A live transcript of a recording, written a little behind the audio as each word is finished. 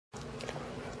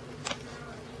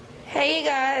Hey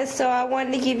guys, so I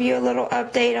wanted to give you a little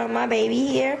update on my baby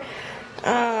here.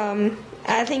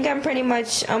 I think I'm pretty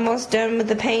much almost done with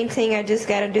the painting. I just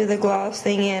gotta do the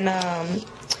glossing and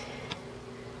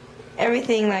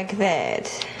everything like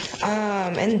that.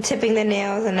 And tipping the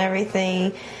nails and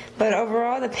everything. But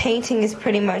overall the painting is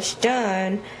pretty much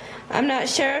done. I'm not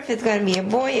sure if it's gonna be a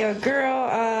boy or a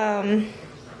girl.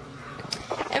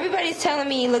 Everybody's telling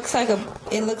me it looks like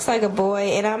a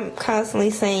boy, and I'm constantly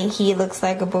saying he looks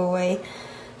like a boy.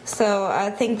 So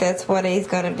I think that's what he's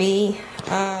gonna be.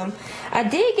 I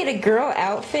did get a girl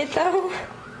outfit though.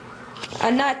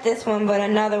 Not this one, but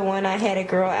another one. I had a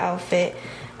girl outfit.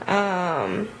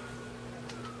 But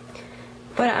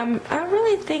I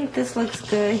really think this looks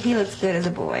good. He looks good as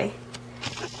a boy.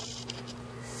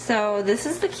 So this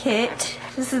is the kit.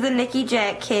 This is the Nicky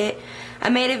Jack kit. I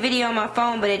made a video on my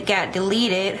phone, but it got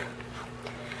deleted.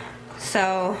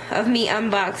 So, of me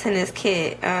unboxing this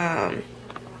kit.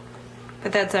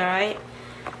 But that's alright.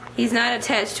 He's not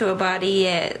attached to a body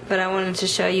yet, but I wanted to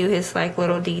show you his like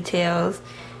little details.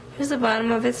 Here's the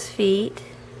bottom of his feet.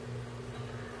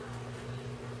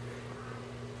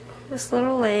 His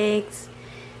little legs.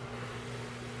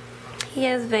 He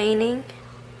has veining.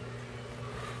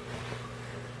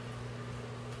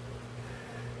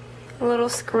 A little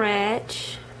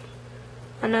scratch,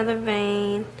 another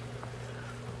vein,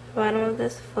 bottom of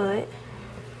this foot,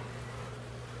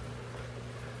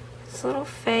 his little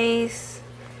face.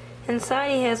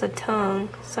 Inside he has a tongue.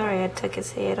 Sorry, I took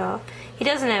his head off. He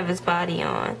doesn't have his body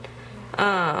on.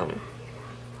 But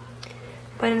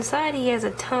inside he has a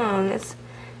tongue.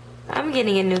 I'm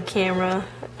getting a new camera.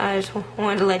 I just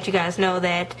wanted to let you guys know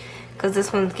that, because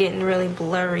this one's getting really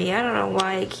blurry. I don't know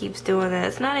why it keeps doing that.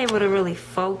 It's not able to really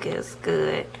focus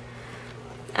good.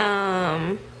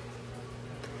 But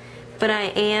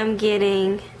I am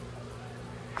getting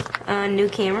a new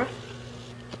camera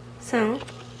soon.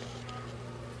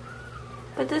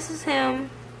 But this is him.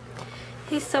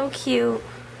 He's so cute.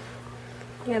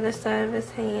 The other side of his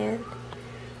hand.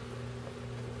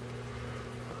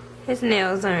 His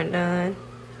nails aren't done.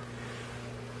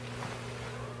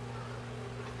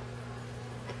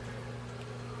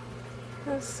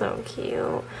 That's so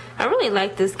cute. I really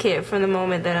like this kit. From the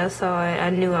moment that I saw it, I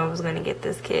knew I was going to get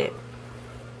this kit.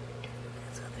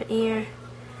 His other ear.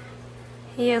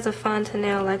 He has a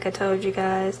fontanelle like I told you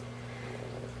guys.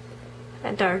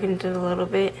 I darkened it a little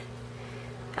bit.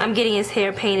 I'm getting his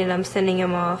hair painted. I'm sending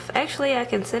him off. Actually, I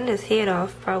can send his head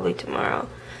off probably tomorrow,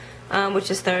 which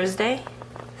is Thursday.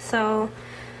 So,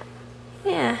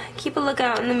 yeah, keep a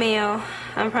lookout in the mail.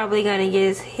 I'm probably going to get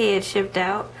his head shipped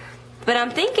out. But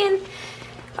I'm thinking...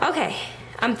 Okay,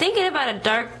 I'm thinking about a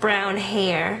dark brown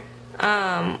hair,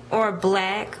 or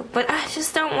black, but I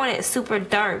just don't want it super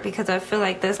dark because I feel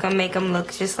like that's going to make him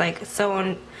look just like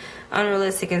so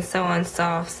unrealistic and so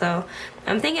unsoft. So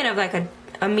I'm thinking of like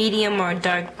a medium or a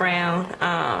dark brown.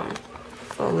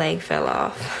 Little leg fell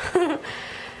off.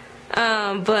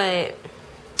 But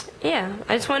yeah,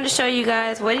 I just wanted to show you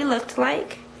guys what he looked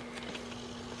like.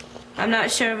 I'm not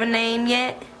sure of a name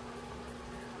yet.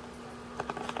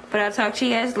 But I'll talk to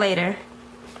you guys later.